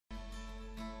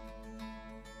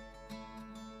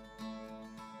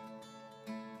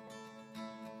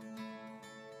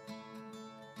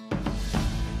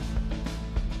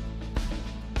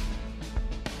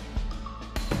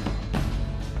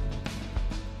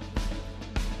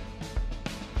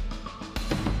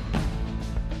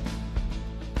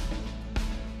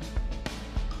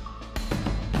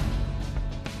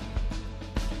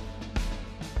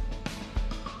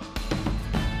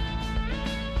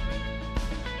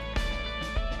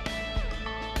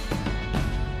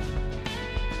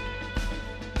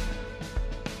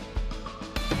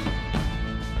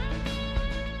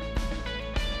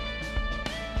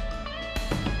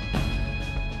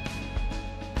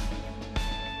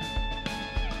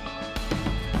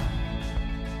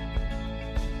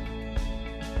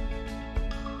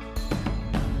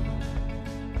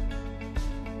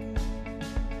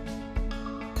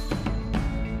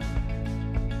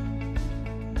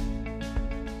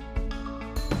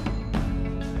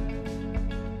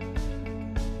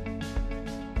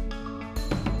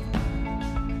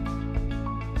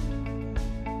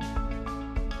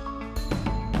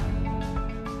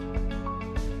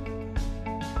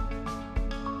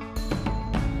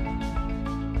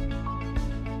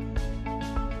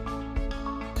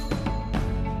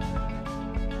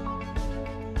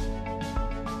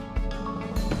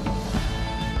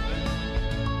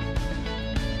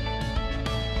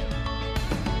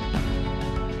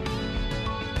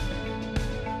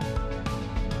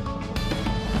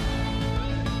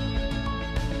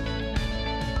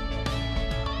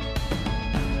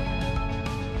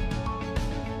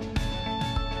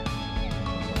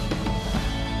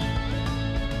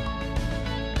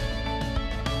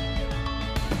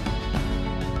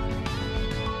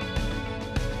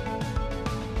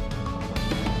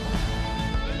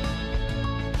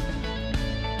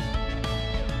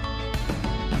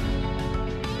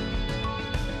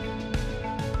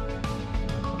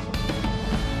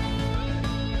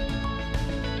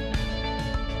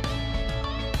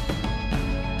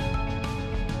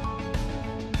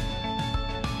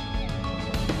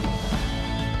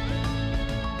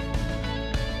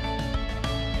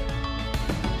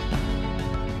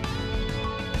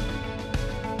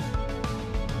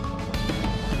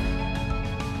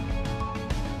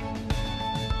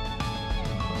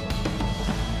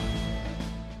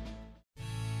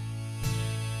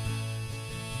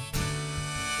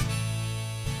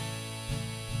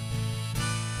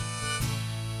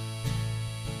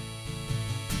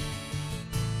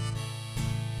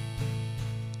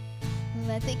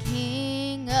Let the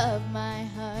King of my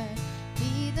heart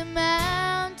be the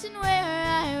mountain where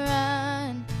I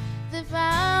run, the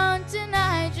fountain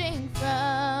I drink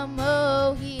from.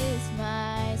 Oh, he is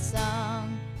my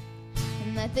song.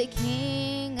 And let the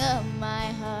King of my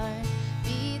heart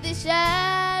be the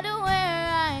shadow where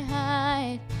I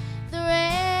hide, the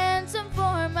ransom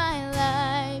for my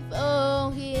life. Oh,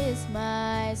 he is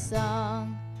my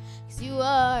song. 'Cause you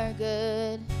are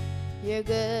good, you're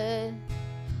good.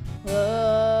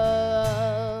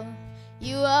 Oh,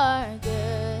 you are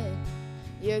good,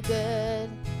 you're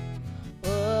good.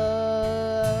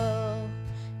 Oh,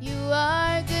 you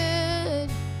are good,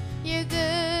 you're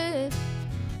good.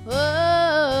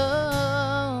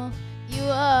 Oh, you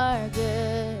are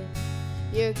good,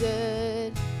 you're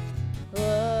good.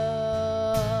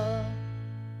 Oh,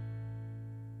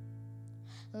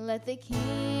 let the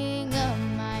King of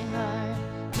my heart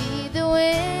be the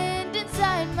wind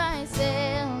inside my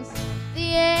sails,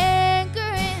 the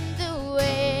anchor in the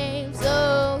waves.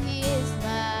 Oh, he is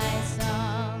my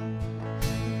song.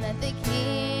 Let the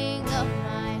King of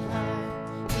my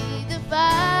heart be the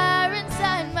fire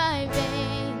inside my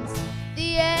veins,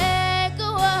 the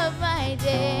echo of my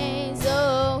days.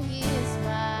 Oh, he is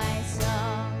my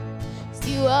song. 'Cause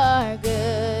you are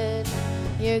good,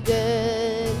 you're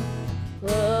good.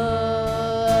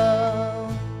 Oh,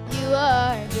 you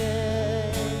are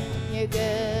good, you're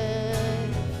good.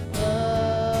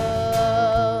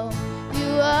 Oh,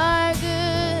 you are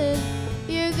good,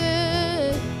 you're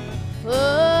good.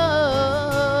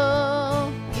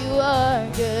 Oh, you are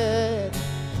good,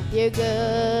 you're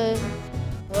good.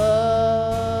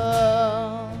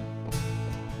 Oh,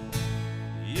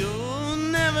 you're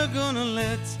never gonna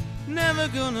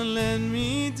let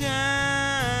me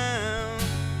down.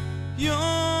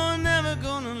 You're never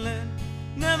gonna let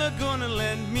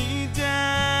me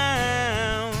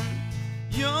down.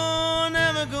 You're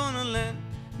never gonna let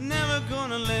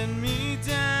me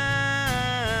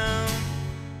down.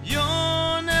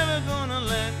 You're never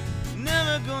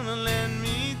gonna let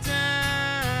me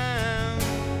down.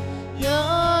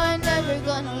 you're never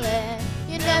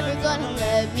gonna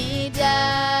let me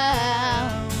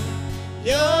down.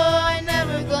 You're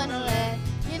never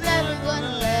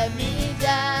gonna let me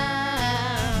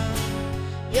down.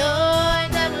 You're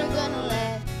never gonna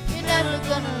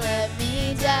let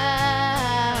me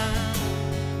down.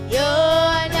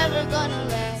 You're never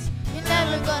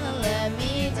gonna let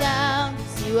me down.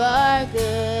 'Cause you are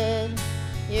good,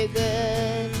 you're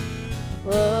good.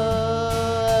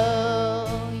 Whoa,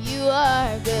 you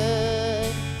are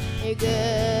good, you're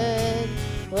good.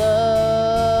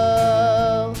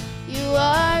 Whoa, you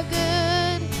are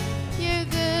good, you're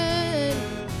good.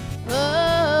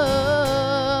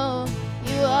 Whoa,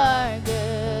 you are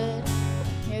good,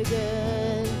 you're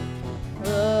good.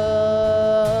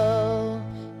 Whoa,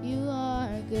 you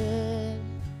are good,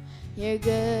 you're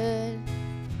good.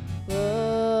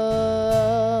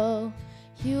 Whoa,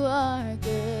 you are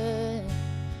good,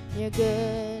 you're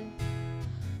good.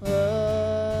 Whoa.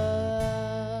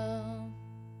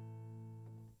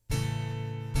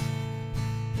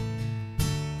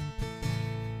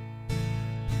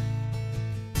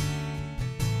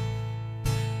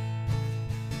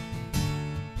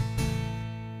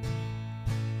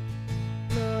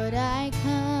 Lord, I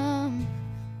come,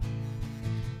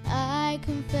 I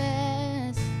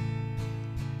confess,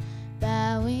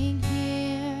 bowing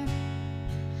here,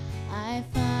 I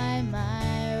find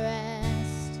my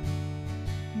rest.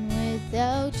 And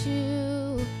without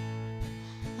you,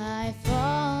 I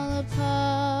fall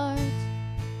apart.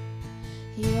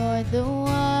 You're the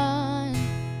one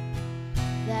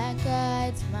that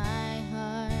guides my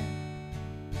heart.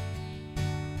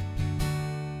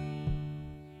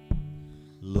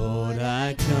 Lord,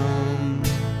 I come,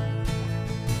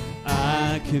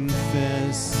 I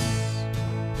confess,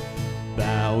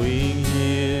 bowing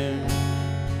here,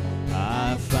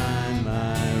 I find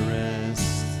my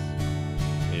rest.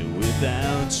 And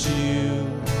without you,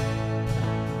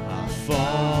 I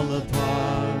fall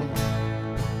apart.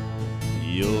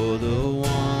 You're the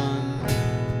one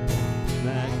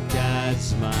that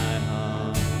guides my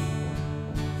heart.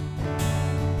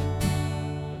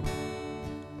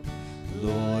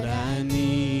 Lord, I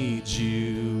need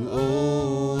you,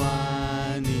 oh,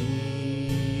 I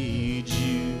need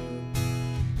you.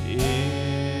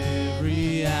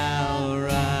 Every hour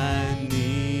I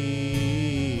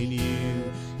need you.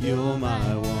 You're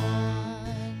my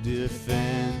one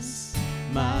defense,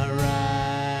 my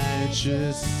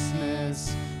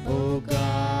righteousness. Oh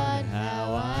God,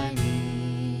 how I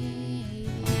need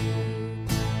you.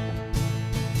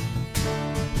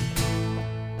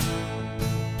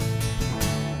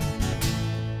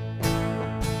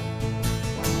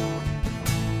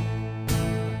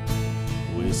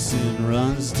 sin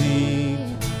runs deep,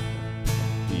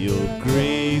 your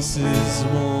grace is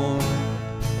more.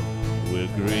 Where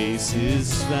grace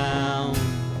is found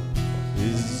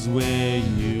is where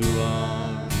you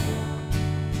are.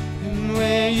 And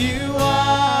where you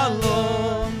are,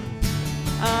 Lord,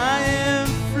 I am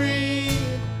free.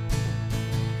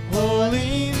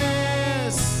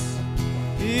 Holiness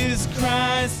is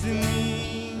Christ in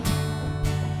me.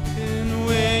 And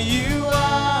where you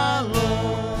are,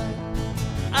 Lord,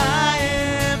 I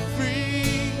am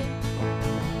free.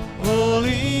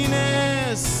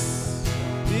 Holiness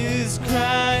is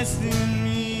Christ in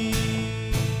me.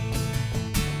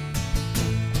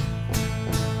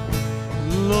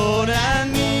 Lord, I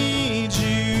need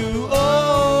you.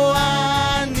 Oh,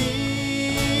 I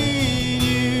need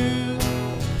you.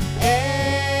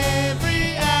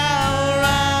 Every hour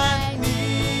I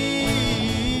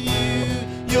need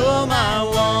you. You're my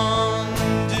one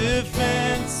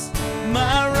defense,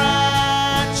 my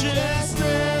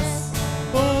righteousness.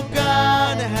 Oh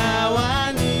God, how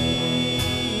I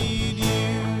need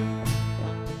you.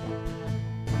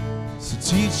 So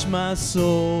teach my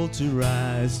soul to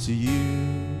rise to you.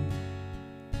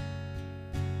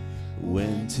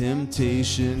 When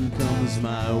temptation comes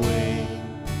my way,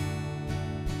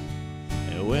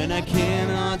 and when I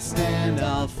cannot stand,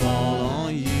 I'll fall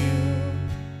on you.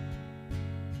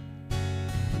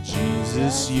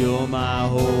 Jesus, you're my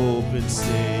hope and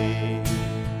stay.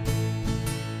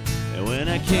 And when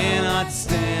I cannot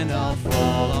stand, I'll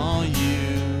fall on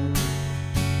you.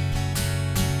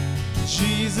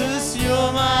 Jesus,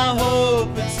 you're my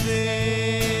hope and stay.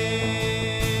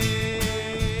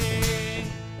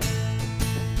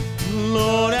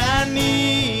 Lord, I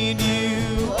need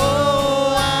you.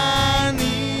 Oh, I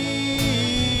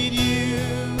need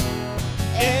you.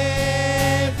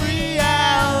 Every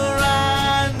hour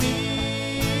I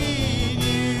need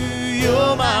you.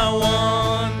 You're my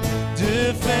one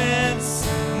defense,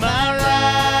 my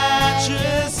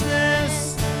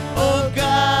righteousness. Oh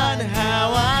God,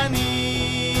 how I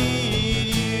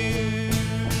need you.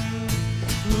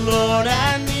 Lord,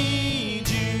 I need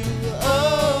you.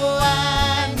 Oh,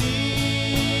 I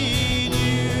need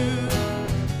you.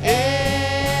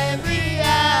 Every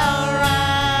hour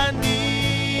I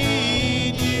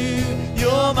need you.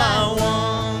 You're my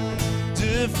one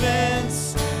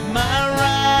defense, my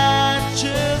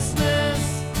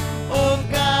righteousness. Oh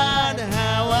God,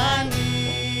 how I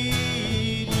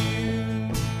need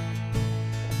you.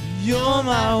 You're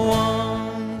my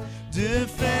one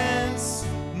defense,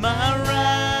 my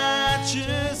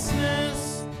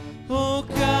righteousness. Oh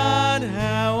God,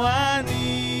 how I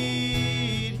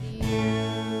need you.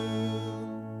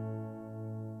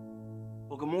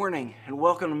 Well, good morning and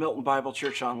welcome to Milton Bible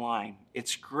Church Online.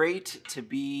 It's great to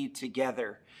be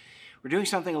together. We're doing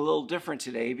something a little different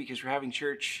today because we're having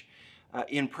church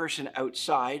in person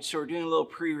outside. So we're doing a little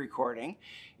pre-recording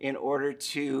in order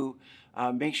to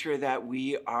make sure that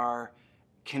we are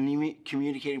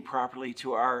communicating properly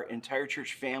to our entire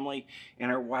church family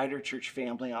and our wider church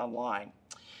family online.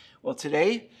 Well,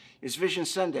 today is Vision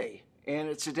Sunday, and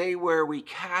it's a day where we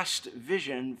cast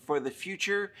vision for the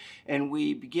future and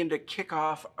we begin to kick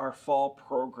off our fall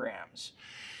programs.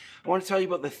 I want to tell you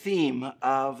about the theme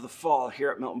of the fall here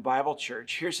at Milton Bible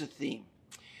Church. Here's the theme.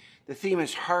 The theme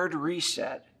is Hard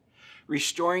Reset,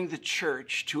 Restoring the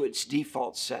Church to its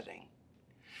Default Setting.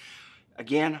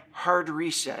 Again, Hard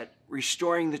Reset,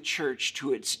 Restoring the Church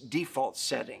to its Default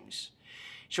Settings.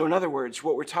 So in other words,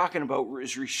 what we're talking about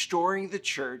is restoring the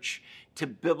church to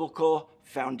biblical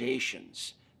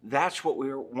foundations. That's what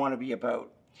we want to be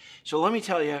about. So let me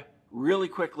tell you really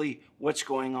quickly what's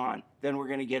going on. Then we're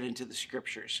going to get into the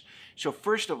scriptures. So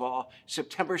first of all,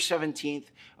 September 17th,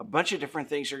 a bunch of different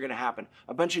things are going to happen.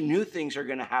 A bunch of new things are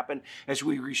going to happen as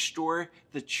we restore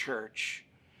the church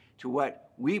to what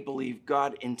we believe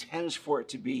God intends for it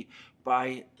to be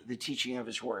by the teaching of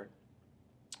his word.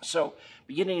 So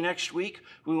beginning next week,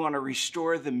 we want to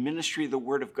restore the ministry of the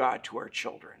Word of God to our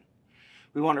children.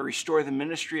 We want to restore the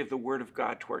ministry of the Word of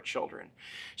God to our children.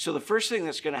 So the first thing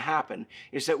that's going to happen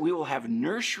is that we will have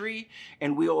nursery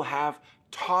and we will have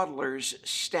toddlers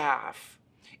staff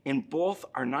in both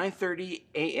our 9:30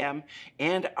 a.m.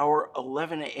 and our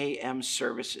 11 a.m.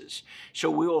 services. So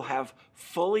we will have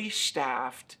fully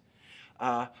staffed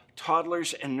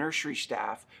toddlers and nursery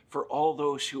staff for all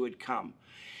those who would come.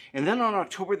 And then on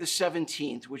October the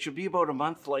 17th, which will be about a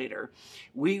month later,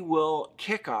 we will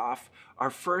kick off our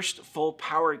first full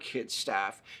Power Kids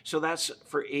staff. So that's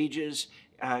for ages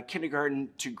kindergarten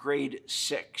to grade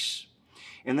 6.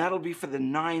 And that'll be for the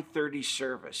 9:30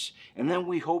 service. And then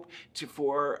we hope to,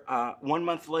 for 1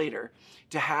 month later,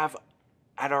 to have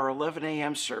at our 11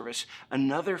 a.m. service,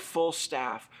 another full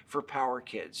staff for Power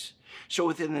Kids. So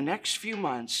within the next few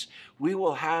months, we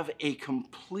will have a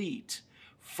complete,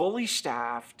 fully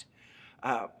staffed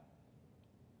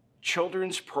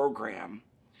children's program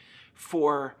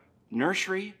for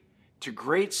nursery to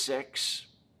grade 6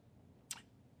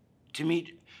 to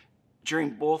meet during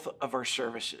both of our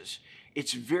services.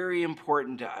 It's very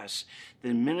important to us,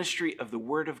 the ministry of the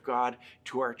Word of God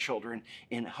to our children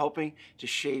in helping to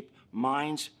shape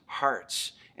minds,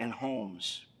 hearts, and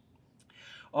homes.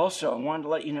 Also, I wanted to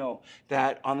let you know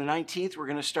that on the 19th, we're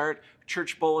going to start,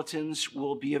 church bulletins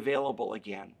will be available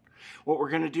again. What we're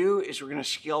going to do is we're going to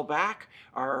scale back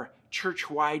our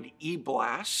church-wide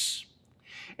e-blasts.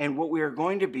 And what we are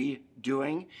going to be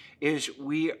doing is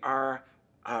we are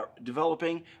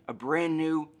developing a brand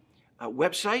new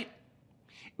website,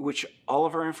 which all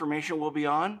of our information will be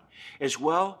on. As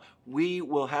well, we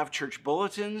will have church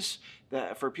bulletins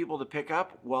for people to pick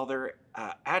up while they're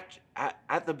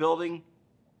at the building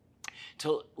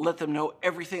to let them know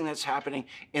everything that's happening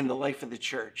in the life of the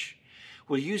church.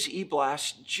 We'll use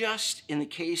e-blasts just in the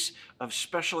case of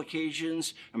special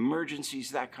occasions,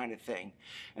 emergencies, that kind of thing.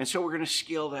 And so we're going to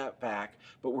scale that back,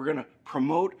 but we're going to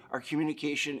promote our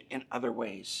communication in other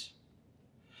ways.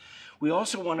 We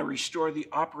also want to restore the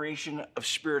operation of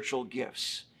spiritual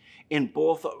gifts in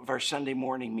both of our Sunday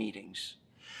morning meetings.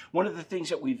 One of the things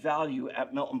that we value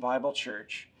at Milton Bible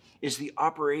Church is the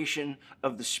operation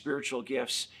of the spiritual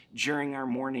gifts during our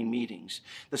morning meetings,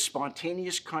 the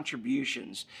spontaneous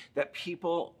contributions that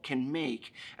people can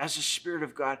make as the Spirit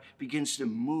of God begins to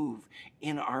move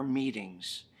in our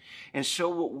meetings. And so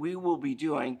what we will be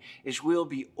doing is we'll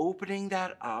be opening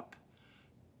that up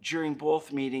during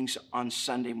both meetings on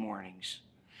Sunday mornings.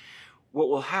 What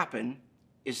will happen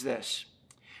is this.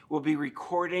 We'll be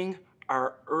recording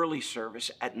our early service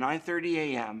at 9:30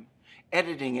 a.m.,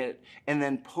 editing it, and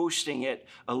then posting it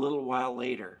a little while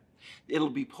later. It'll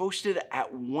be posted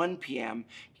at 1 p.m.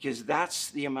 because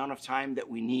that's the amount of time that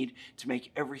we need to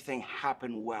make everything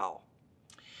happen well.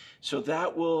 So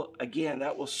that will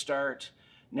start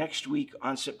next week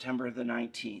on September the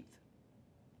 19th.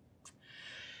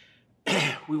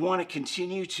 We want to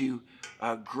continue to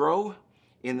grow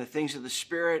in the things of the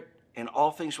Spirit, and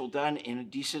all things will be done in a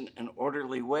decent and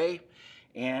orderly way,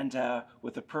 and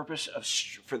with the purpose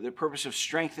of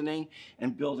strengthening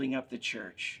and building up the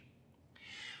church.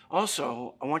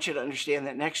 Also, I want you to understand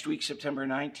that next week, September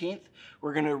 19th,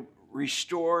 we're going to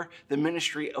restore the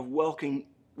ministry of welcoming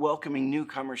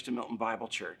newcomers to Milton Bible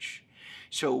Church.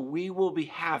 So we will be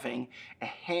having a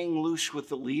hang loose with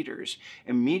the leaders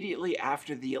immediately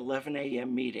after the 11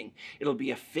 a.m. meeting. It'll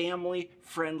be a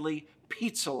family-friendly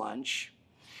pizza lunch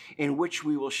in which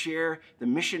we will share the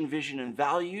mission, vision, and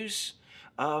values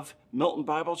of Milton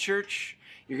Bible Church.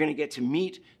 You're going to get to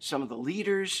meet some of the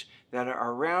leaders that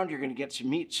are around. You're going to get to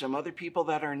meet some other people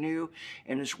that are new.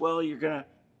 And as well, you're going to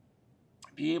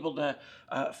be able to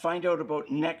find out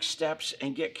about next steps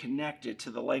and get connected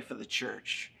to the life of the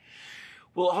church.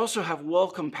 We'll also have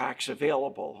welcome packs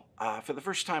available for the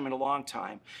first time in a long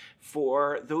time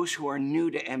for those who are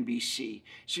new to MBC.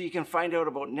 So you can find out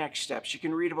about next steps. You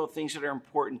can read about things that are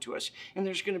important to us. And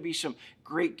there's going to be some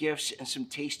great gifts and some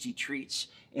tasty treats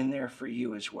in there for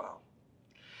you as well.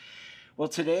 Well,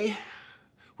 today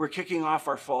we're kicking off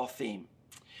our fall theme.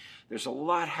 There's a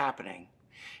lot happening.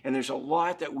 And there's a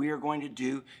lot that we are going to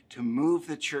do to move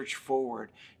the church forward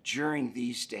during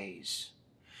these days.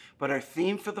 But our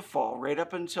theme for the fall, right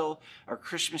up until our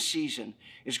Christmas season,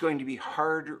 is going to be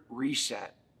hard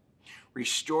reset,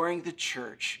 restoring the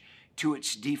church to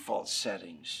its default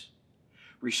settings.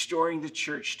 Restoring the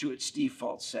church to its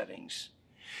default settings.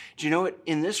 Do you know what?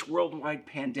 In this worldwide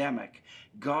pandemic,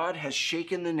 God has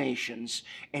shaken the nations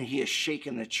and he has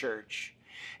shaken the church.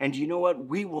 And do you know what?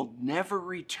 We will never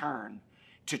return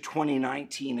to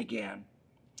 2019 again.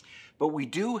 But we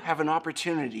do have an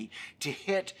opportunity to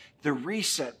hit the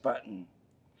reset button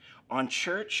on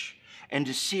church and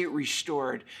to see it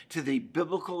restored to the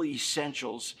biblical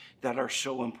essentials that are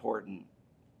so important.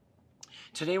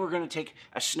 Today we're going to take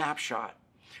a snapshot.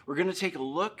 We're going to take a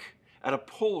look at a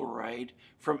Polaroid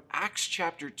from Acts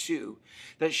chapter 2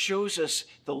 that shows us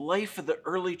the life of the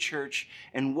early church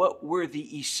and what were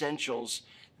the essentials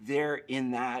there in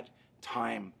that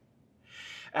time.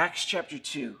 Acts chapter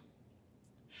 2.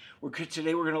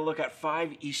 Today we're going to look at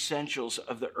 5 essentials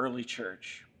of the early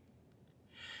church.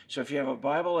 So if you have a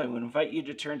Bible, I would invite you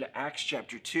to turn to Acts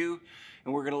chapter 2,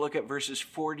 and we're going to look at verses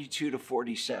 42 to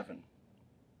 47.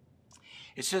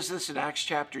 It says this in Acts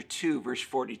chapter 2, verse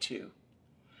 42.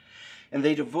 And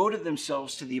they devoted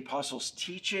themselves to the apostles'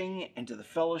 teaching and to the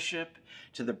fellowship,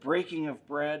 to the breaking of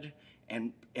bread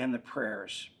and the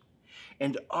prayers.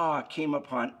 And awe came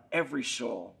upon every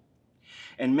soul.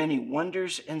 And many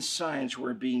wonders and signs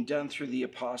were being done through the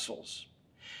apostles.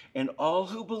 And all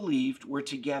who believed were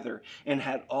together and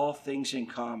had all things in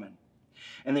common.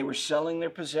 And they were selling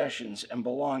their possessions and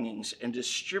belongings and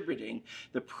distributing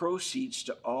the proceeds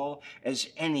to all as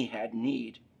any had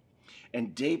need.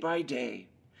 And day by day,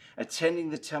 attending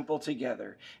the temple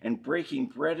together and breaking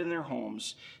bread in their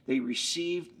homes, they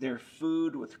received their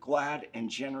food with glad and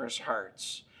generous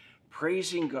hearts,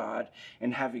 praising God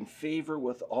and having favor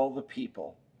with all the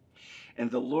people. And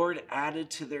the Lord added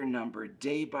to their number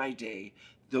day by day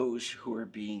those who are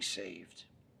being saved.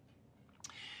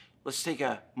 Let's take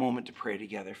a moment to pray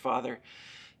together. Father,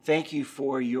 thank you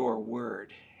for your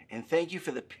word, and thank you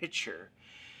for the picture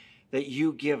that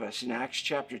you give us in Acts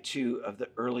chapter 2 of the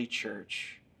early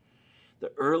church.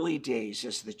 The early days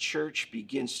as the church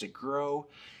begins to grow,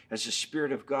 as the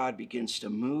Spirit of God begins to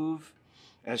move,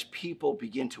 as people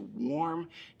begin to warm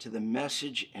to the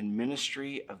message and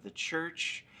ministry of the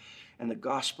church and the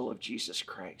gospel of Jesus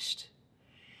Christ.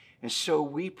 And so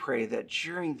we pray that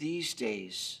during these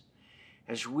days,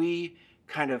 as we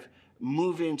kind of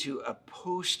move into a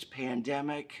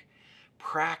post-pandemic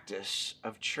practice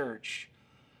of church,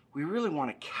 we really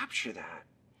want to capture that.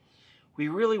 We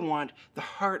really want the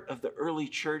heart of the early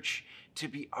church to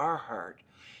be our heart,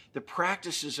 the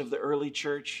practices of the early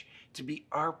church to be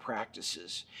our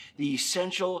practices, the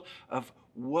essential of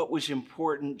what was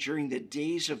important during the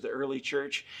days of the early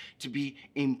church to be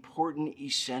important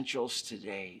essentials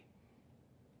today.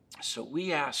 So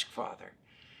we ask, Father,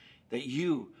 that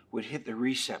you would hit the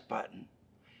reset button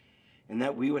and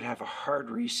that we would have a hard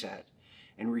reset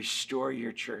and restore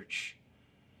your church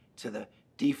to the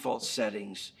default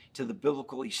settings, to the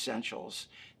biblical essentials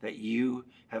that you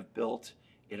have built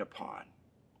it upon.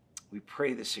 We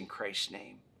pray this in Christ's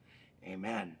name.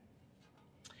 Amen.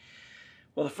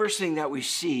 Well, the first thing that we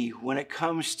see when it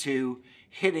comes to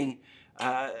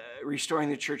restoring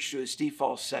the church to its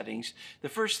default settings, the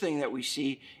first thing that we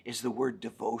see is the word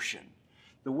devotion.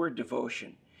 The word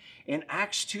devotion. In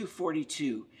Acts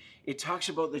 2:42, it talks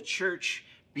about the church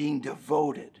being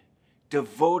devoted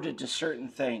to certain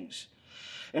things.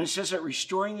 And it says that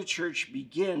restoring the church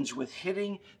begins with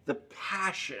hitting the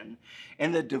passion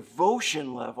and the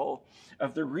devotion level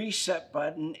of the reset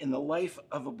button in the life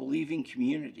of a believing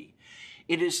community.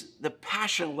 It is the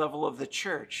passion level of the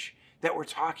church that we're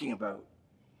talking about.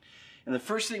 And the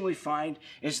first thing we find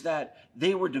is that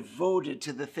they were devoted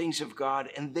to the things of God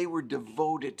and they were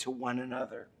devoted to one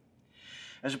another.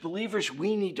 As believers,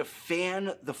 we need to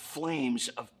fan the flames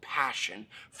of passion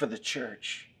for the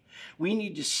church. We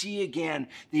need to see again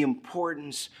the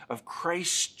importance of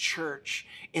Christ's church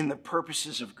in the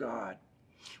purposes of God.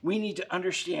 We need to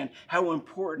understand how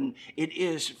important it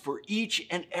is for each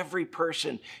and every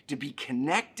person to be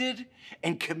connected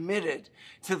and committed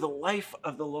to the life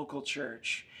of the local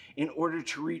church in order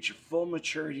to reach full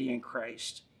maturity in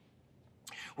Christ,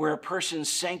 where a person's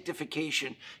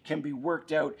sanctification can be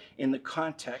worked out in the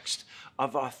context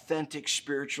of authentic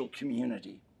spiritual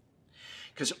community.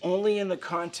 Because only in the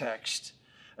context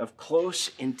of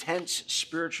close, intense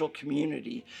spiritual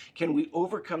community can we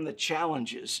overcome the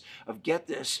challenges of, get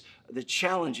this, the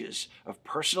challenges of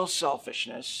personal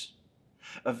selfishness,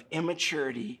 of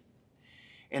immaturity,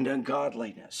 and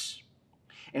ungodliness.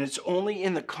 And it's only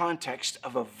in the context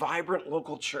of a vibrant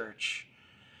local church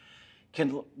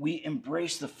can we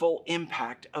embrace the full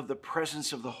impact of the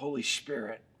presence of the Holy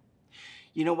Spirit.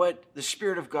 You know what? The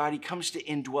Spirit of God, he comes to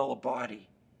indwell a body,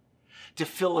 to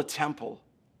fill a temple,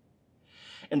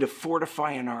 and to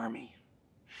fortify an army,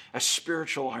 a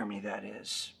spiritual army, that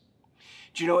is.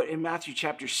 Do you know what? In Matthew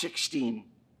chapter 16,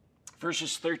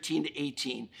 verses 13 to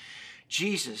 18,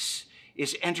 Jesus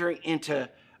is entering into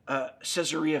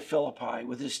Caesarea Philippi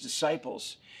with his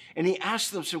disciples, and he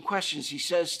asks them some questions. He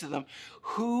says to them,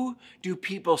 "Who do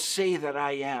people say that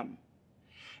I am?"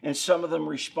 And some of them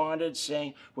responded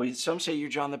saying, well, some say you're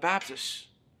John the Baptist.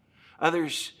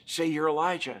 Others say you're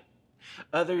Elijah.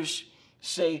 Others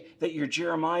say that you're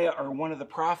Jeremiah or one of the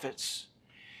prophets.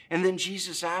 And then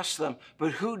Jesus asked them,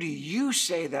 "But who do you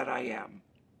say that I am?"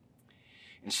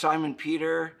 And Simon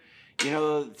Peter, you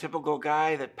know, the typical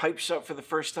guy that pipes up for the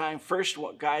first time, first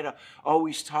guy to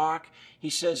always talk, he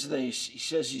says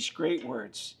these great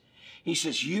words. He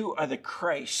says, "You are the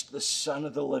Christ, the Son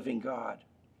of the living God."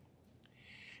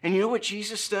 And you know what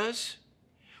Jesus does?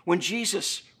 When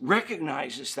Jesus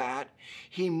recognizes that,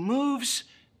 he moves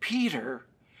Peter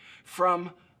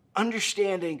from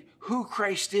understanding who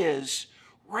Christ is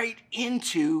right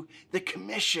into the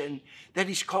commission that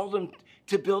he's called him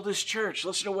to build his church.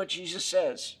 Listen to what Jesus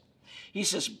says. He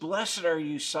says, "Blessed are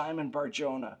you, Simon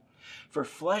Bar-Jonah, for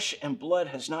flesh and blood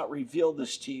has not revealed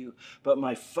this to you, but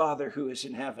my Father who is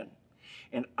in heaven.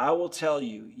 And I will tell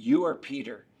you, you are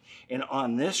Peter, and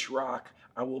on this rock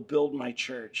I will build my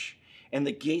church, and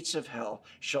the gates of hell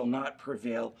shall not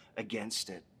prevail against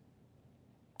it."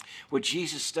 What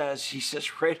Jesus does, he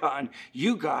says, right on,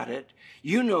 you got it.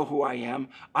 You know who I am.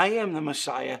 I am the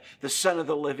Messiah, the Son of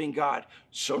the living God.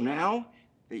 So now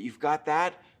that you've got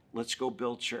that, let's go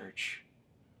build church.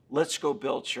 Let's go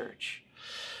build church.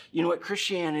 You know what?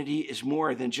 Christianity is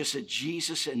more than just a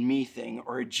Jesus and me thing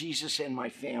or a Jesus and my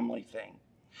family thing.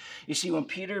 You see, when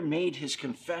Peter made his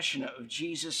confession of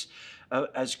Jesus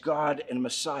as God and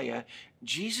Messiah,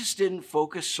 Jesus didn't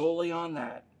focus solely on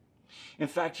that. In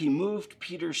fact, he moved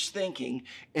Peter's thinking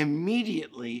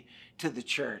immediately to the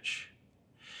church.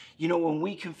 You know, when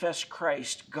we confess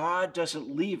Christ, God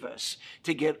doesn't leave us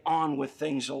to get on with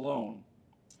things alone.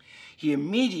 He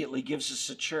immediately gives us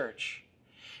a church.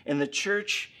 And the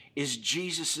church is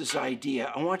Jesus's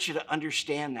idea. I want you to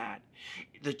understand that.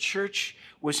 The church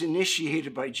was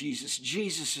initiated by Jesus.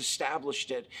 Jesus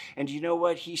established it. And you know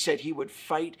what? He said he would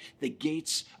fight the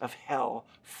gates of hell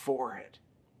for it.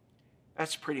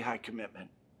 That's pretty high commitment.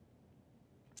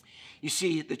 You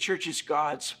see, the church is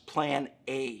God's plan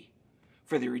A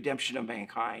for the redemption of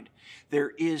mankind. There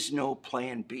is no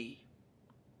plan B.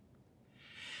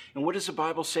 And what does the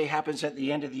Bible say happens at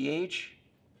the end of the age?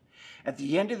 At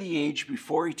the end of the age,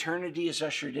 before eternity is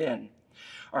ushered in,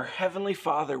 our Heavenly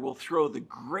Father will throw the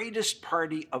greatest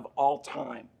party of all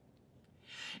time.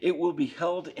 It will be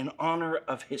held in honor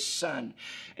of his Son,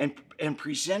 and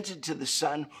presented to the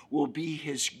Son will be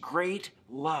his great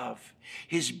love,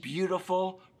 his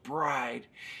beautiful bride,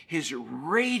 his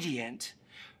radiant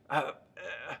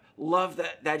love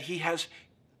that he has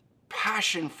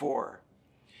passion for.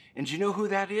 And do you know who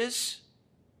that is?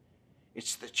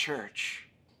 It's the church,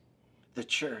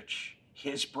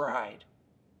 his bride.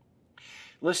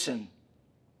 Listen,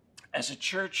 as a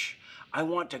church, I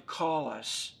want to call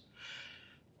us,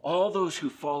 all those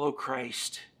who follow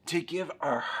Christ, to give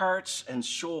our hearts and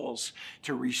souls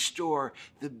to restore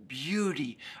the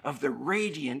beauty of the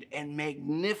radiant and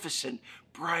magnificent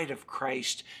bride of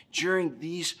Christ during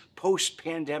these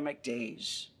post-pandemic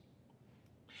days.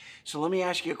 So let me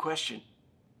ask you a question.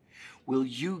 Will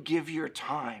you give your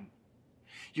time,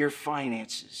 your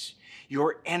finances,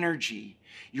 your energy,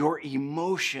 your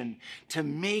emotion to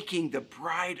making the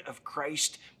bride of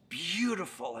Christ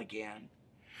beautiful again,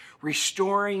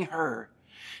 restoring her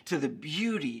to the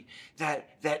beauty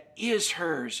that is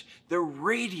hers, the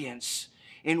radiance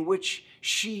in which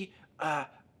she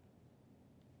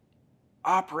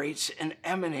operates and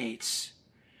emanates,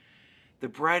 the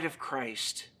bride of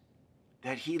Christ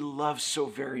that he loves so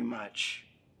very much?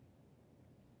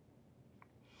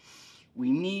 We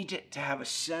need to have a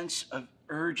sense of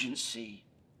urgency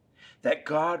that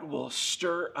God will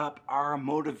stir up our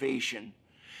motivation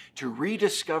to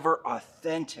rediscover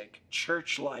authentic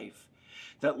church life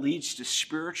that leads to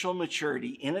spiritual maturity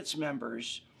in its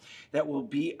members, that will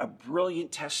be a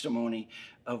brilliant testimony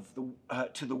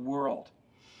to the world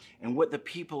and what the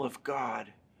people of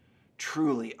God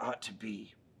truly ought to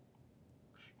be.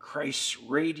 Christ's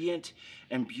radiant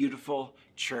and beautiful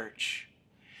church.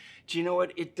 Do you know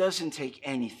what? It doesn't take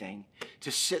anything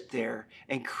to sit there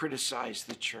and criticize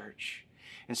the church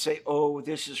and say, oh,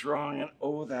 this is wrong and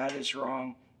oh, that is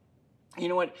wrong. You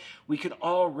know what? We can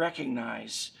all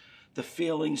recognize the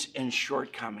failings and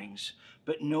shortcomings,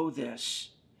 but know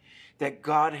this, that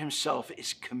God himself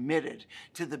is committed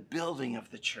to the building of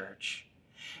the church.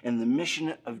 And the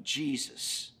mission of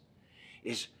Jesus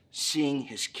is seeing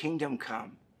his kingdom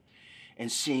come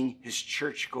and seeing his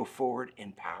church go forward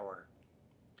in power.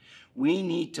 We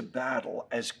need to battle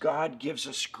as God gives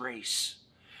us grace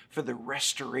for the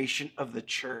restoration of the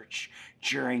church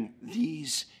during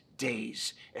these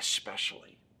days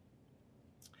especially.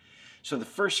 So the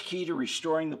first key to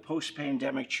restoring the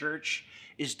post-pandemic church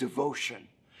is devotion.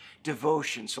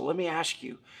 Devotion. So let me ask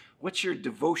you, what's your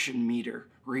devotion meter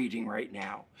reading right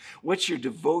now? What's your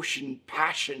devotion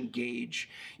passion gauge?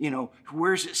 You know,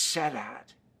 where's it set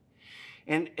at?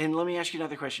 And let me ask you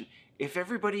another question. If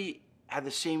everybody had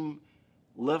the same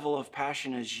level of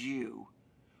passion as you,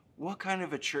 what kind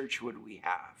of a church would we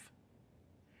have?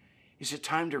 Is it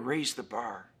time to raise the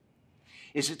bar?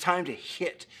 Is it time to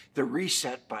hit the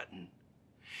reset button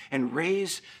and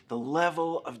raise the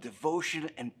level of devotion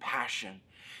and passion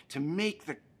to make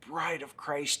the bride of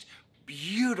Christ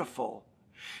beautiful,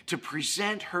 to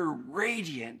present her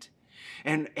radiant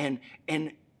and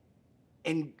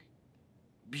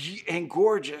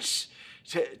gorgeous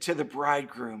to the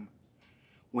bridegroom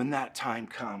when that time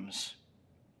comes?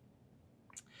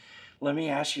 Let me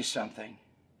ask you something.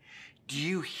 Do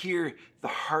you hear the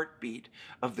heartbeat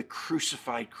of the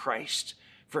crucified Christ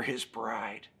for his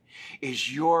bride?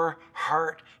 Is your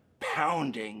heart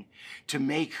pounding to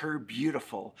make her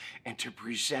beautiful and to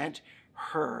present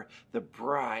her, the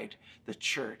bride, the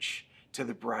church, to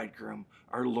the bridegroom,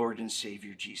 our Lord and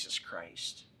Savior, Jesus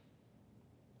Christ?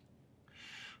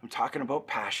 I'm talking about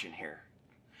passion here.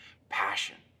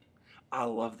 Passion. I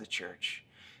love the church.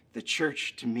 The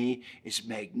church, to me, is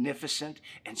magnificent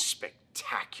and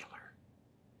spectacular.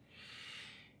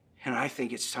 And I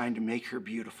think it's time to make her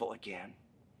beautiful again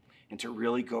and to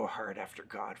really go hard after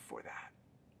God for that.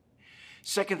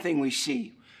 Second thing we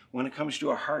see when it comes to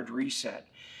a hard reset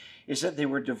is that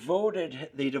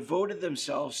they devoted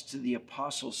themselves to the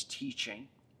apostles' teaching.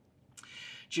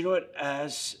 Do you know what?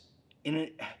 As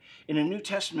in a New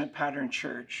Testament pattern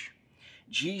church,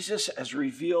 Jesus, as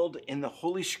revealed in the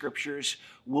Holy Scriptures,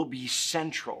 will be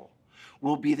central,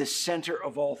 will be the center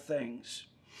of all things.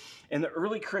 And the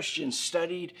early Christians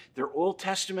studied their Old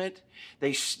Testament.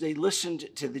 They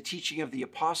listened to the teaching of the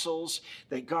apostles.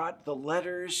 They got the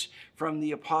letters from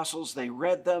the apostles. They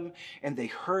read them and they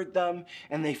heard them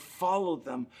and they followed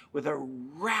them with a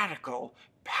radical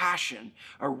passion,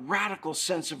 a radical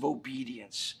sense of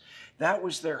obedience. That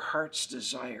was their heart's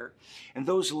desire. And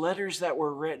those letters that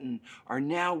were written are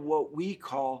now what we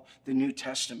call the New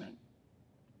Testament.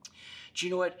 Do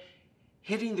you know what?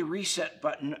 Hitting the reset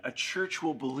button, a church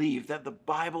will believe that the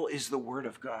Bible is the Word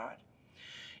of God.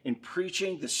 In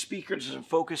preaching, the speaker doesn't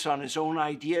focus on his own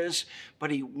ideas,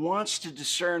 but he wants to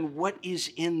discern what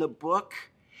is in the book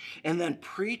and then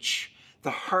preach the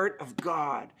heart of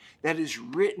God that is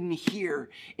written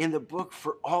here in the book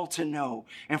for all to know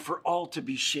and for all to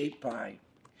be shaped by.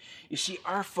 You see,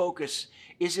 our focus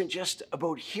isn't just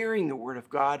about hearing the Word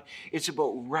of God, it's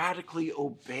about radically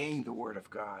obeying the Word of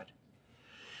God.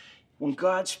 When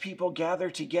God's people gather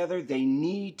together, they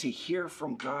need to hear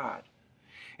from God.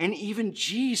 And even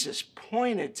Jesus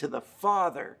pointed to the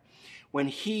Father when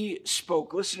he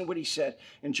spoke. Listen to what he said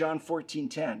in John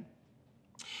 14:10.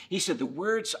 He said, "The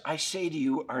words I say to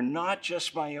you are not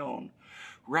just my own.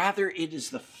 Rather, it is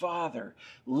the Father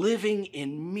living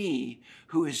in me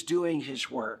who is doing his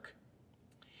work."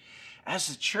 As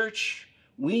the church,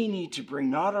 we need to bring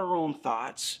not our own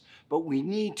thoughts, but we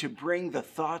need to bring the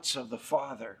thoughts of the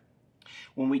Father.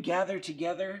 When we gather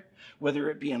together, whether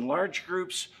it be in large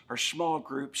groups or small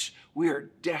groups, we are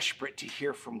desperate to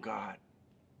hear from God.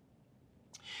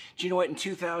 Do you know what? In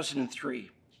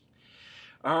 2003,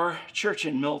 our church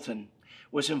in Milton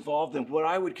was involved in what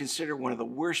I would consider one of the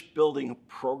worst building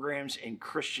programs in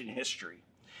Christian history.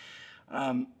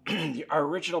 Our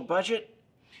original budget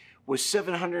was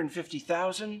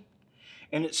 $750,000,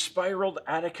 and it spiraled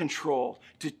out of control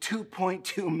to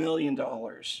 $2.2 million.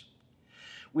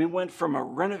 We went from a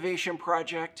renovation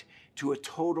project to a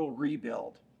total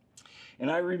rebuild.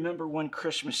 And I remember one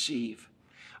Christmas Eve,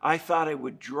 I thought I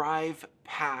would drive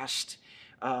past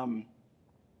the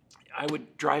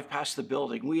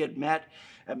building. We had met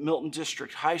at Milton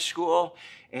District High School,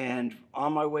 and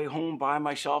on my way home by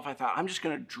myself, I thought, I'm just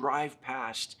going to drive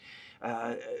past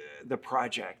the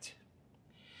project.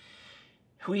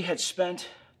 We had spent,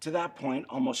 to that point,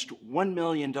 almost $1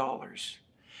 million.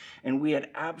 And we had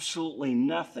absolutely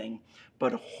nothing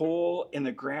but a hole in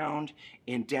the ground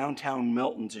in downtown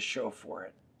Milton to show for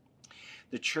it.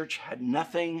 The church had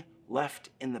nothing left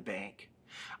in the bank.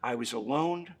 I was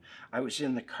alone. I was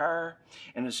in the car.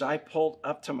 And as I pulled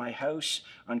up to my house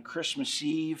on Christmas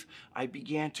Eve, I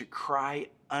began to cry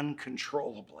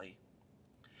uncontrollably.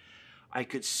 I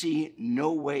could see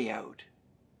no way out.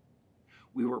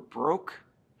 We were broke.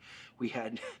 We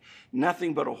had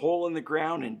nothing but a hole in the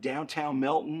ground in downtown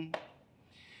Milton.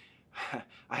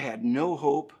 I had no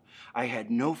hope. I had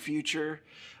no future.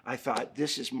 I thought,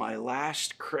 this is my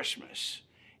last Christmas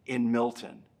in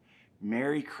Milton.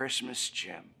 Merry Christmas,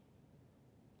 Jim.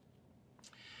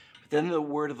 But then the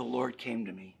word of the Lord came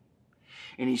to me.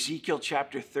 In Ezekiel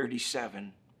chapter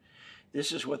 37,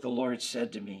 this is what the Lord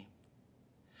said to me.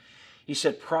 He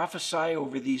said, "Prophesy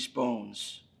over these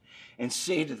bones, and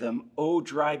say to them, O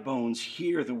dry bones,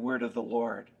 hear the word of the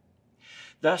Lord.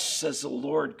 Thus says the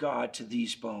Lord God to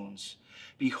these bones,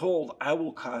 Behold, I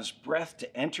will cause breath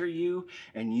to enter you,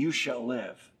 and you shall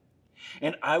live.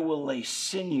 And I will lay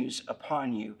sinews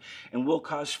upon you, and will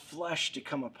cause flesh to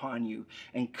come upon you,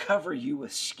 and cover you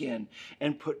with skin,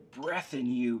 and put breath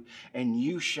in you, and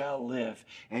you shall live,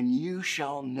 and you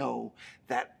shall know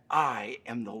that I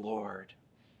am the Lord."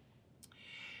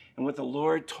 And what the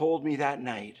Lord told me that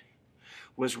night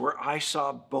was, where I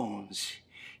saw bones,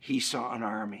 he saw an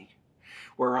army.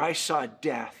 Where I saw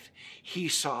death, he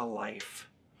saw life.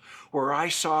 Where I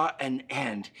saw an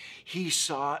end, he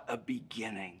saw a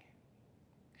beginning.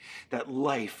 That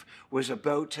life was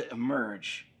about to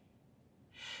emerge.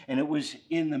 And it was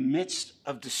in the midst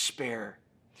of despair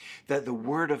that the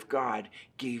Word of God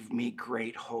gave me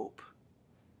great hope.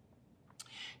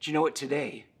 Do you know what?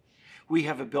 Today, we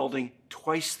have a building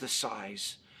twice the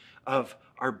size of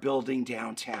our building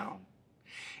downtown.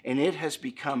 And it has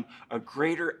become a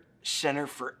greater center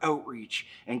for outreach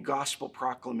and gospel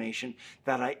proclamation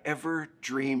that I ever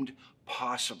dreamed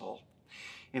possible.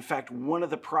 In fact, one of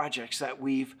the projects that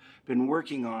we've been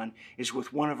working on is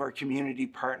with one of our community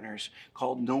partners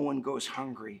called No One Goes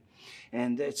Hungry.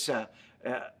 And it's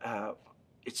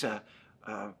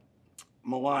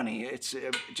Milani. It's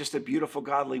just a beautiful,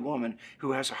 godly woman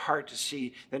who has a heart to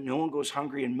see that no one goes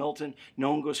hungry in Milton,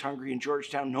 no one goes hungry in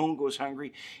Georgetown, no one goes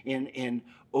hungry in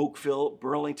Oakville,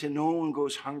 Burlington, no one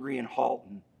goes hungry in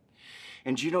Halton.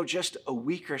 And you know, just a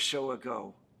week or so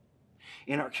ago,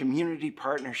 in our community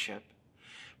partnership,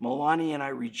 Milani and I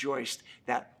rejoiced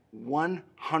that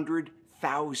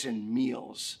 100,000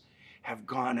 meals have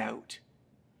gone out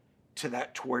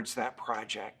towards that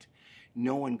project.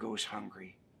 No one goes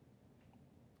hungry.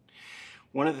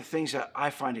 One of the things that I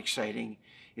find exciting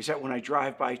is that when I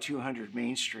drive by 200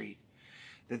 Main Street,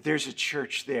 that there's a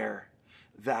church there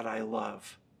that I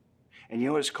love. And you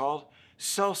know what it's called?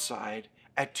 Southside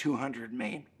at 200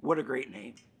 Main. What a great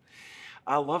name.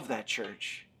 I love that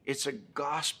church. It's a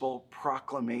gospel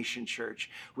proclamation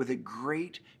church with a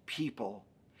great people.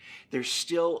 There's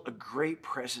still a great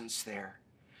presence there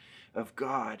of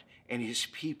God and his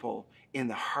people in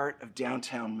the heart of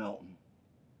downtown Milton.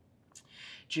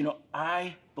 Do you know,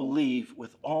 I believe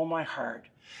with all my heart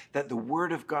that the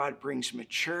Word of God brings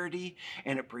maturity,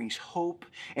 and it brings hope,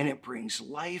 and it brings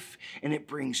life, and it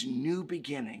brings new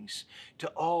beginnings to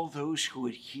all those who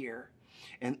would hear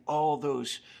and all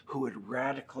those who would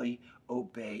radically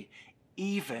obey.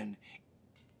 Even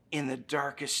in the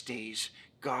darkest days,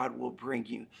 God will bring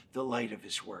you the light of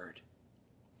his Word.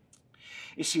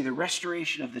 You see, the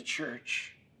restoration of the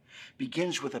church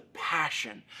begins with a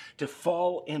passion to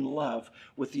fall in love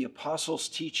with the apostles'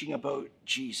 teaching about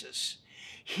Jesus,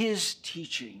 his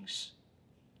teachings,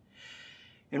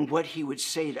 and what he would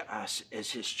say to us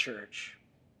as his church.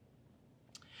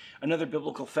 Another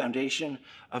biblical foundation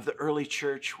of the early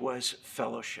church was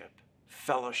fellowship.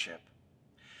 Fellowship.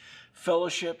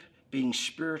 Fellowship being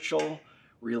spiritual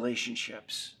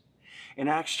relationships. In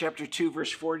Acts chapter 2,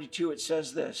 verse 42, it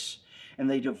says this, "And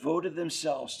they devoted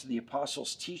themselves to the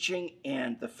apostles' teaching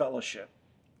and the fellowship."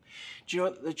 Do you know,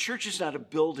 the church is not a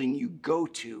building you go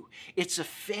to. It's a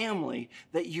family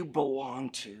that you belong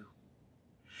to.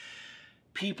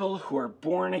 People who are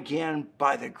born again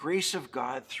by the grace of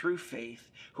God through faith,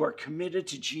 who are committed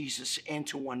to Jesus and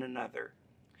to one another.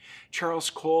 Charles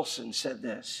Colson said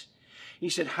this. He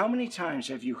said, "How many times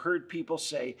have you heard people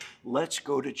say, 'Let's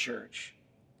go to church'?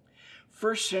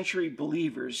 First century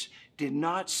believers did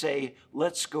not say,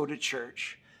 'Let's go to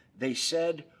church.' They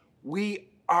said, 'We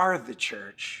are the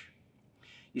church.'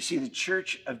 You see, the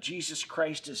church of Jesus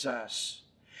Christ is us.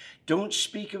 Don't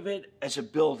speak of it as a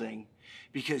building,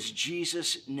 because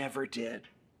Jesus never did."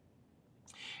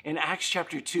 In Acts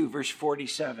chapter 2, verse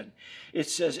 47, it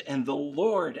says, "And the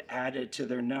Lord added to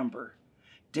their number,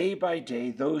 day by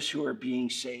day, those who are being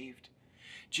saved."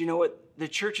 Do you know what? The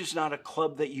church is not a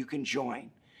club that you can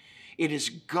join. It is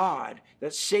God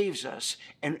that saves us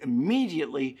and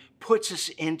immediately puts us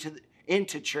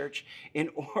into church in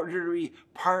order to be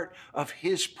part of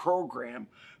his program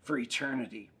for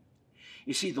eternity.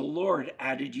 You see, the Lord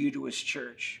added you to his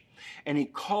church, and he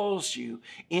calls you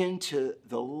into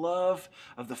the love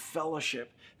of the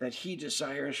fellowship that he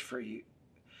desires for you.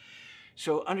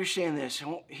 So understand this.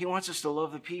 He wants us to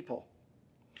love the people.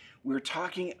 We're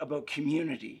talking about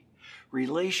community,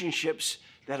 relationships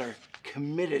that are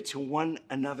committed to one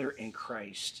another in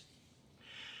Christ.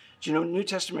 Do you know, New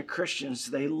Testament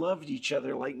Christians, they loved each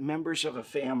other like members of a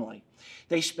family.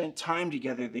 They spent time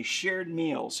together. They shared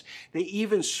meals. They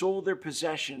even sold their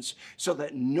possessions so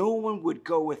that no one would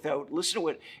go without. Listen to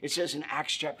what it says in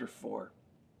Acts chapter 4.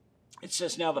 It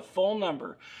says, "Now the full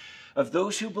number of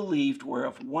those who believed were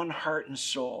of one heart and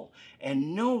soul,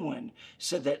 and no one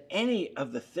said that any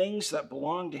of the things that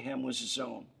belonged to him was his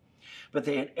own, but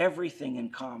they had everything in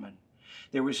common.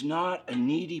 There was not a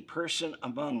needy person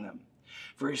among them.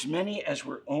 For as many as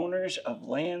were owners of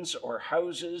lands or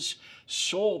houses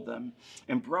sold them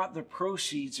and brought the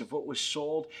proceeds of what was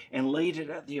sold and laid it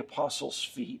at the apostles'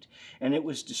 feet, and it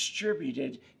was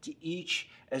distributed to each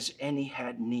as any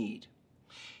had need."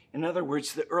 In other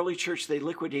words, the early church, they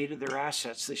liquidated their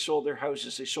assets. They sold their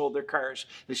houses. They sold their cars.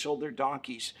 They sold their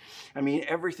donkeys. I mean,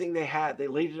 everything they had, they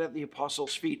laid it at the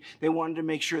apostles' feet. They wanted to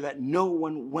make sure that no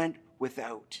one went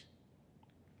without.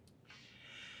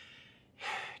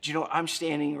 Do you know, I'm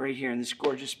standing right here in this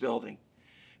gorgeous building.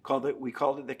 We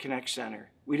called it the Connect Center.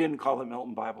 We didn't call it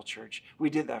Milton Bible Church. We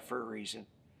did that for a reason.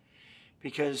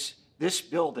 Because this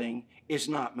building is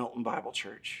not Milton Bible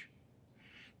Church.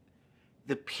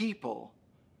 The people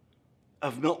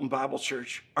of Milton Bible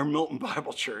Church are Milton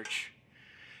Bible Church.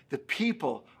 The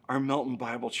people are Milton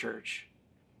Bible Church.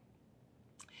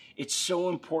 It's so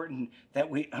important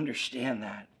that we understand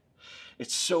that.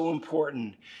 It's so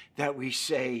important that we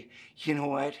say, you know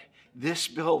what? This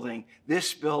building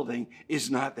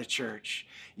is not the church.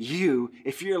 You,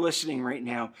 if you're listening right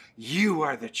now, you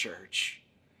are the church.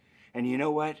 And you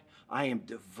know what? I am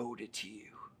devoted to you.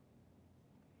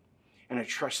 And I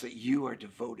trust that you are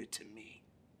devoted to me.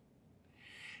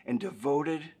 And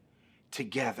devoted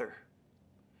together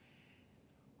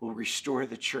will restore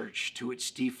the church to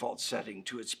its default setting,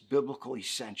 to its biblical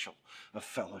essential of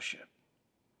fellowship.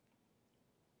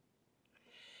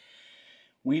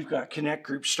 We've got Connect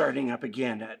groups starting up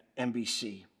again at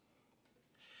MBC.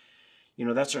 You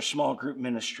know, that's our small group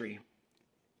ministry.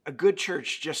 A good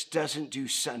church just doesn't do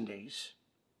Sundays.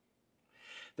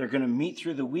 They're going to meet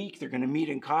through the week. They're going to meet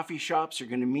in coffee shops. They're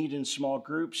going to meet in small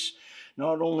groups.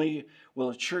 Not only will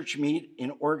a church meet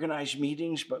in organized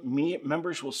meetings, but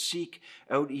members will seek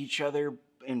out each other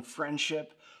in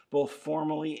friendship, both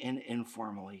formally and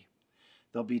informally.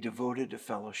 They'll be devoted to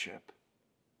fellowship.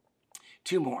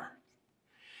 Two more.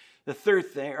 The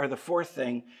fourth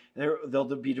thing,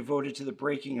 they'll be devoted to the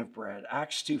breaking of bread.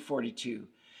 Acts 2:42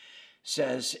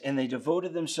 says, and they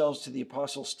devoted themselves to the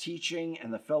apostles' teaching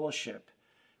and the fellowship,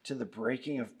 to the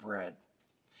breaking of bread.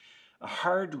 A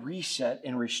hard reset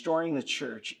in restoring the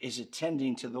church is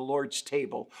attending to the Lord's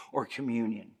table or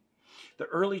communion. The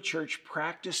early church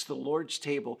practiced the Lord's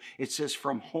table, it says,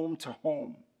 from home to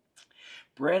home.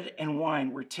 Bread and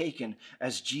wine were taken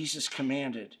as Jesus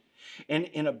commanded. And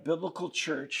in a biblical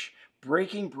church,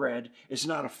 breaking bread is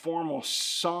not a formal,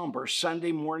 somber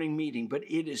Sunday morning meeting, but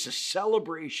it is a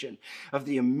celebration of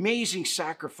the amazing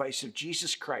sacrifice of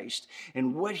Jesus Christ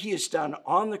and what he has done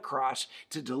on the cross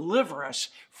to deliver us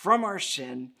from our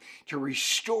sin, to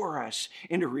restore us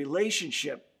into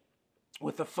relationship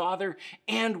with the Father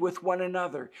and with one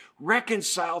another,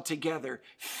 reconciled together,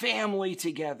 family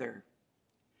together.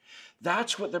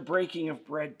 That's what the breaking of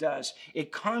bread does.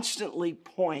 It constantly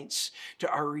points to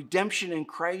our redemption in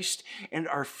Christ and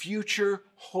our future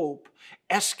hope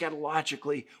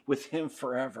eschatologically with him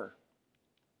forever.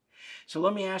 So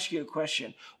let me ask you a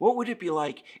question. What would it be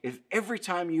like if every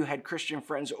time you had Christian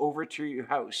friends over to your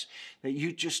house that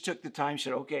you just took the time and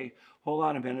said, okay, hold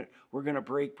on a minute, we're going to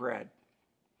break bread.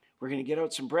 We're going to get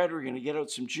out some bread, we're going to get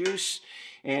out some juice,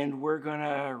 and we're going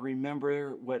to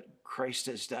remember what Christ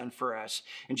has done for us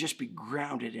and just be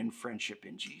grounded in friendship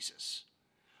in Jesus.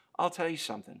 I'll tell you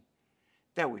something.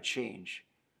 That would change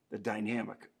the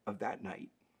dynamic of that night.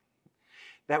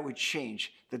 That would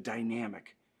change the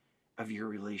dynamic of your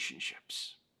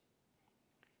relationships.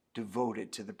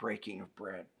 Devoted to the breaking of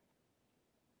bread.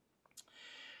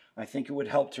 I think it would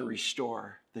help to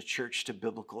restore the church to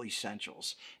biblical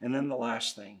essentials. And then the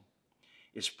last thing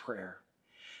is prayer.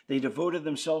 They devoted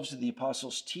themselves to the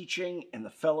apostles' teaching and the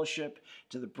fellowship,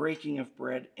 to the breaking of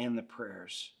bread and the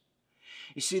prayers.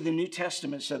 You see, the New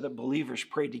Testament said that believers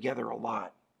prayed together a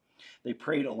lot. They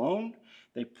prayed alone.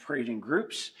 They prayed in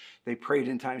groups. They prayed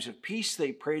in times of peace.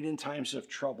 They prayed in times of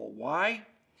trouble. Why?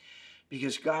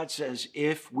 Because God says,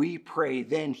 if we pray,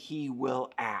 then he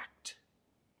will act.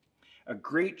 A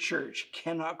great church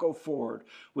cannot go forward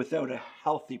without a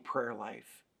healthy prayer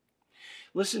life.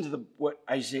 Listen to what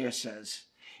Isaiah says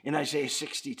in Isaiah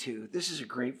 62. This is a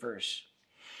great verse.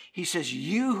 He says,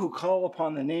 you who call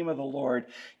upon the name of the Lord,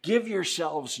 give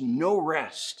yourselves no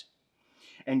rest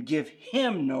and give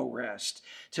him no rest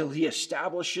till he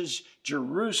establishes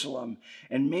Jerusalem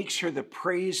and makes her the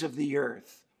praise of the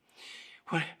earth.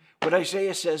 What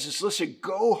Isaiah says is, listen,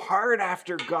 go hard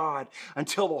after God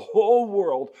until the whole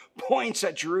world points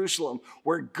at Jerusalem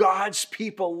where God's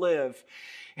people live.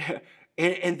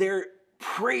 And they're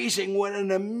praising what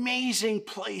an amazing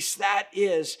place that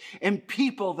is and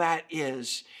people that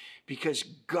is, because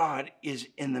God is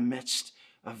in the midst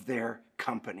of their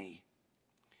company.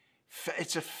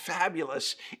 It's a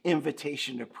fabulous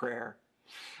invitation to prayer.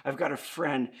 I've got a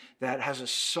friend that has a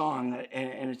song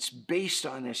and it's based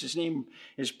on this. His name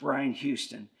is Brian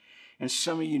Houston, and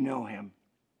some of you know him.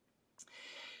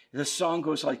 The song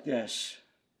goes like this.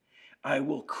 I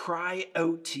will cry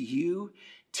out to you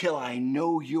till I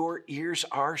know your ears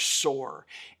are sore,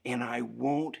 and I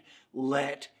won't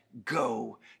let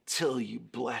go till you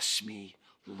bless me,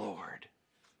 Lord.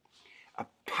 A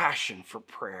passion for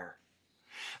prayer,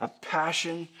 a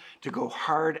passion to go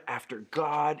hard after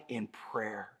God in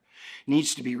prayer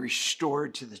needs to be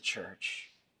restored to the church.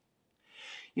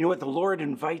 You know what? The Lord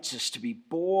invites us to be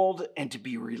bold and to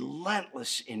be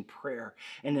relentless in prayer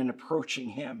and in approaching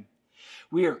him.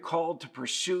 We are called to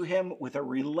pursue him with a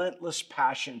relentless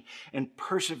passion and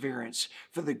perseverance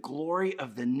for the glory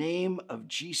of the name of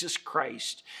Jesus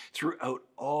Christ throughout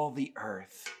all the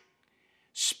earth.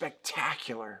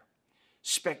 Spectacular,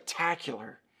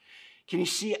 spectacular. Can you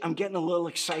see? I'm getting a little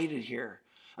excited here.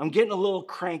 I'm getting a little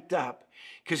cranked up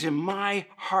because in my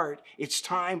heart, it's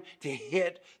time to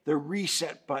hit the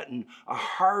reset button, a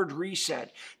hard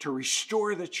reset to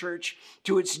restore the church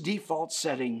to its default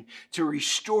setting, to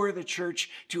restore the church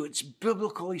to its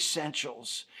biblical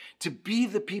essentials, to be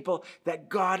the people that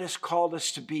God has called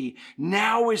us to be.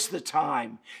 Now is the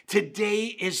time. Today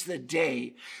is the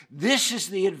day. This is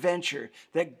the adventure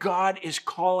that God is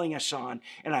calling us on,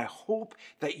 and I hope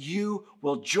that you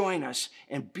will join us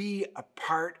and be a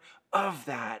part of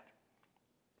that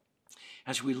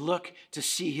as we look to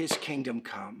see his kingdom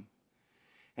come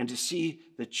and to see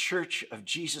the church of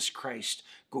Jesus Christ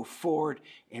go forward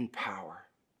in power.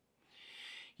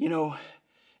 You know,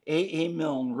 A.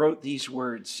 Milton wrote these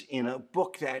words in a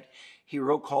book that he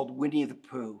wrote called Winnie the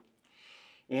Pooh.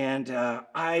 And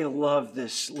I love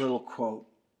this little quote.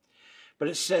 But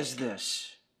it says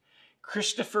this: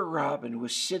 Christopher Robin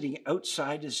was sitting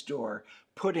outside his door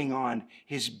putting on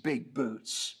his big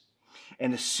boots.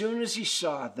 And as soon as he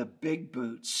saw the big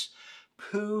boots,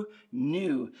 Pooh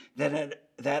knew that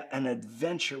an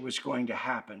adventure was going to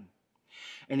happen.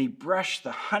 And he brushed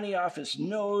the honey off his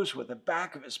nose with the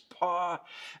back of his paw,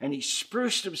 and he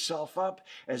spruced himself up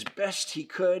as best he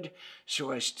could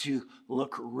so as to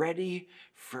look ready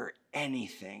for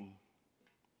anything.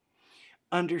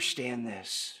 Understand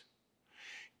this: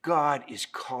 God is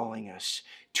calling us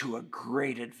to a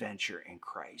great adventure in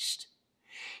Christ.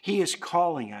 He is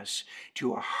calling us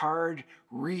to a hard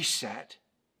reset,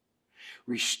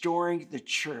 restoring the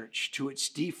church to its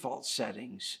default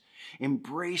settings,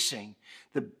 embracing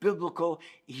the biblical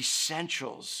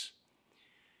essentials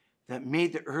that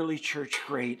made the early church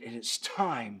great. And it's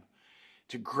time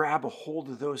to grab a hold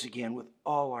of those again with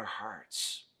all our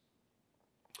hearts.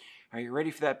 Are you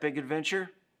ready for that big adventure?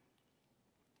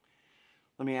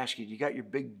 Let me ask you, do you got your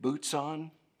big boots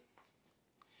on?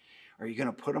 Are you going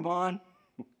to put them on?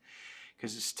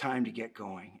 Because it's time to get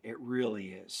going. It really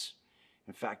is.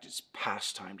 In fact, it's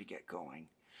past time to get going.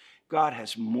 God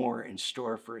has more in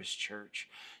store for his church,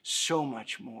 so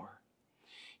much more.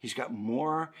 He's got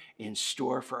more in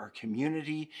store for our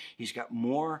community. He's got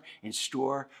more in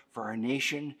store for our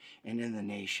nation and in the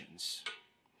nations.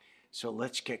 So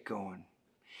let's get going.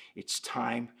 It's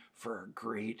time for a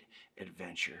great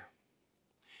adventure.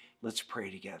 Let's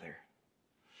pray together.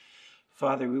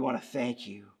 Father, we want to thank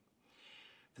you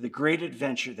for the great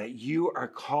adventure that you are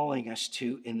calling us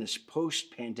to in this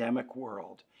post-pandemic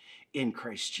world in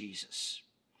Christ Jesus.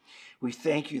 We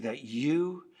thank you that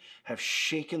you have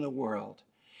shaken the world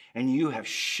and you have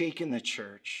shaken the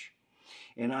church.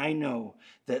 And I know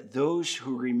that those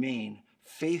who remain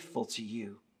faithful to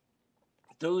you,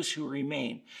 those who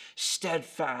remain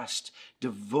steadfast,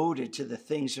 devoted to the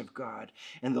things of God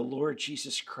and the Lord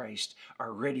Jesus Christ,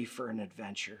 are ready for an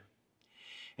adventure.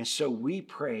 And so we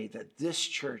pray that this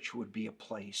church would be a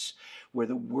place where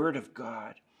the word of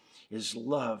God is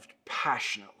loved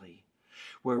passionately,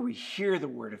 where we hear the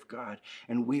word of God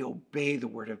and we obey the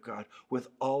word of God with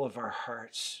all of our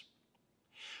hearts.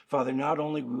 Father, not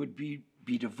only would we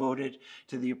be devoted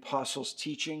to the apostles'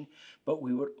 teaching, but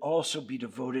we would also be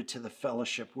devoted to the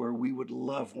fellowship where we would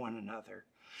love one another,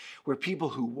 where people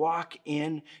who walk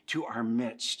into our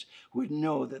midst would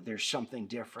know that there's something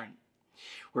different,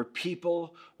 where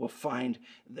people will find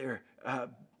their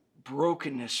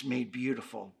brokenness made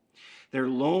beautiful. Their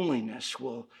loneliness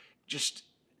will just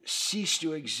cease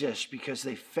to exist because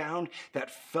they found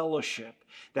that fellowship,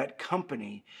 that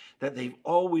company that they've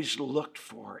always looked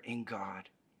for in God.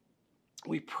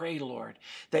 We pray, Lord,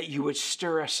 that you would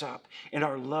stir us up in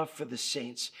our love for the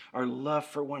saints, our love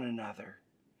for one another.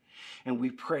 And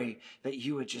we pray that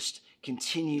you would just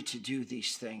continue to do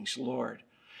these things, Lord,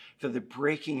 for the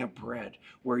breaking of bread,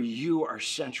 where you are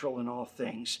central in all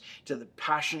things, to the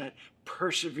passionate,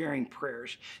 persevering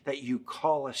prayers that you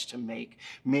call us to make.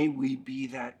 May we be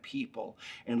that people.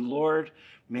 And Lord,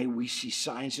 may we see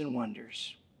signs and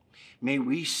wonders. May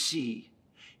we see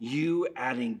you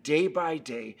adding day by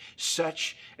day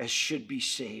such as should be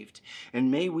saved.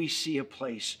 And may we see a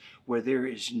place where there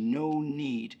is no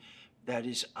need that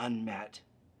is unmet,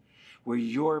 where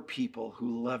your people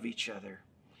who love each other,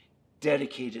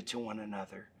 dedicated to one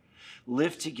another,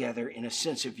 live together in a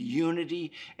sense of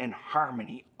unity and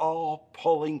harmony, all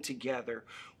pulling together,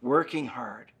 working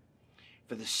hard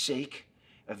for the sake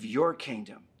of your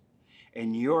kingdom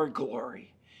and your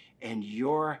glory and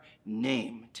your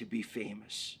name to be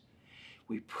famous.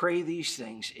 We pray these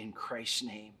things in Christ's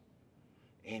name.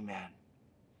 Amen.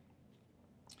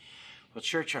 Well,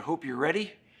 church, I hope you're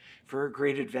ready for a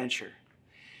great adventure.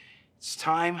 It's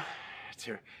time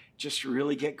to just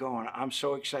really get going. I'm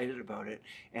so excited about it,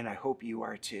 and I hope you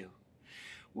are too.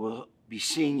 We'll be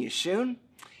seeing you soon,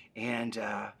 and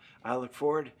I look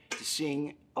forward to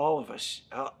seeing all of us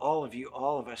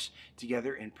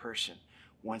together in person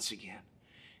once again.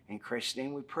 In Christ's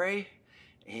name we pray.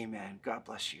 Amen. God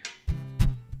bless you.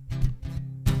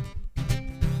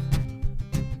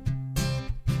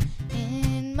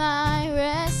 In my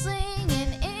wrestling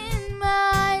and in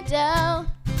my doubt,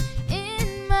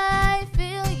 in my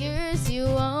failures, you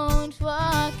won't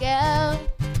walk out.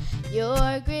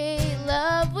 Your great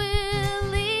love will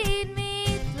lead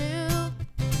me through.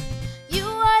 You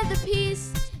are the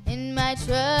peace in my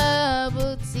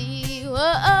troubled sea.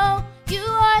 Whoa, you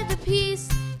are the peace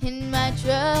in my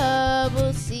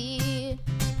troubled sea.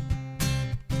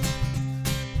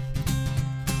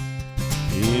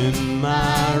 In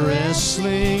my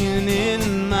wrestling and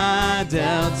in my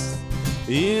doubts,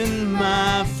 in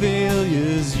my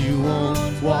failures, you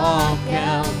won't walk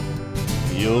out.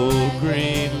 Your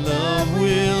great love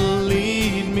will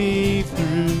lead me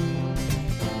through.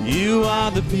 You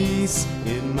are the peace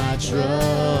in my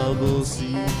troubled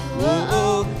sea.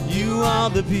 Oh, you are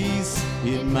the peace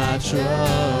in my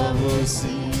troubled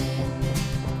sea.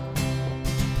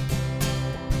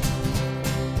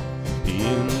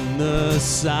 In the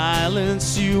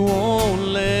silence, you won't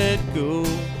let go.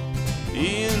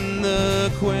 In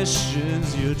the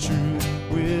questions, your truth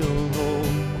will hold.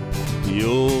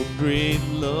 Your great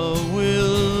love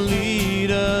will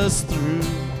lead us through.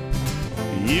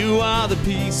 You are the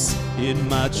peace in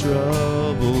my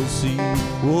troubled sea.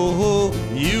 Whoa,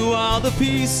 you are the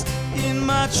peace in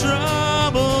my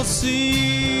troubled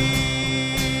sea.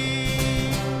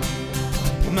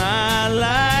 My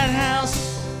lighthouse,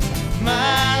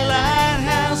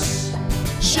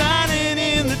 shining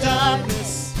in the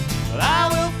darkness, I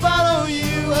will follow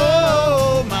you.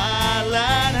 Oh, my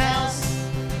lighthouse,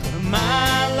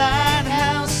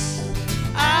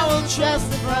 I will trust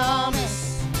the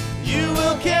promise. You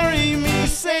will carry me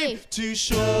safe to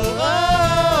shore.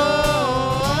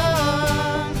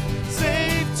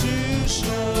 Safe to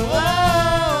shore.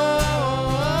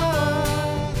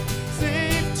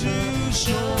 Safe to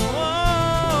shore.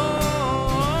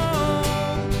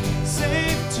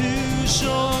 Safe to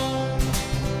shore.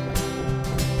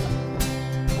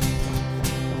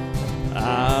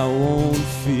 I won't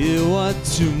fear what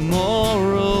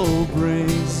tomorrow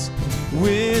brings.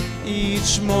 With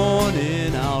each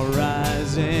morning I'll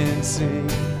rise and sing.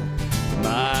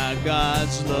 My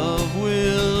God's love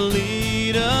will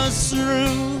lead us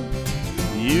through.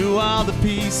 You are the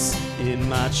peace in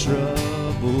my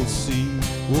troubled sea.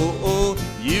 Whoa,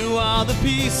 you are the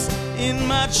peace in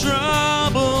my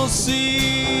troubled sea.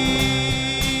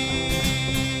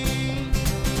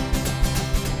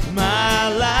 My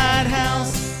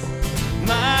lighthouse,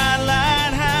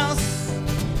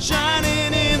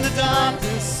 shining in the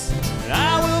darkness,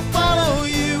 I will follow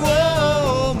you.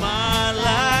 Oh, my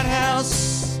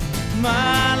lighthouse,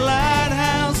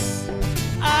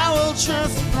 I will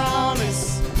trust the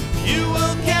promise. You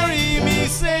will carry me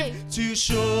safe to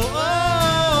shore.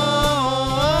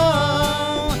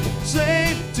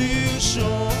 Safe to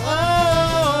shore.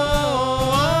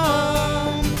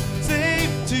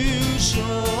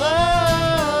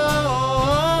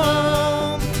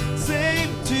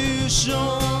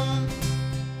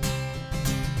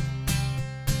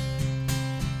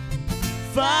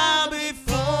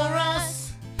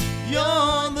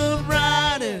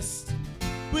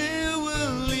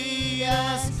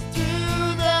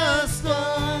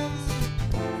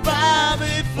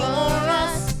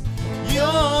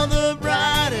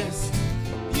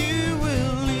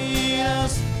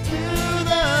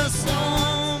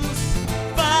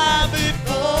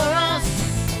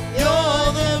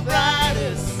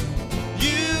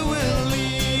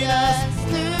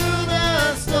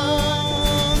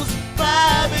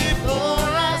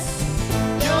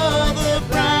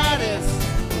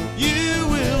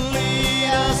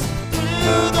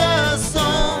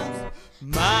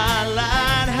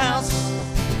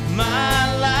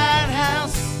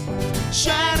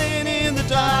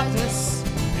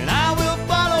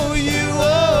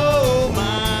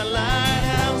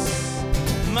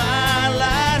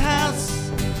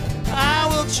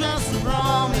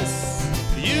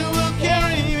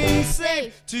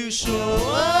 to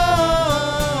show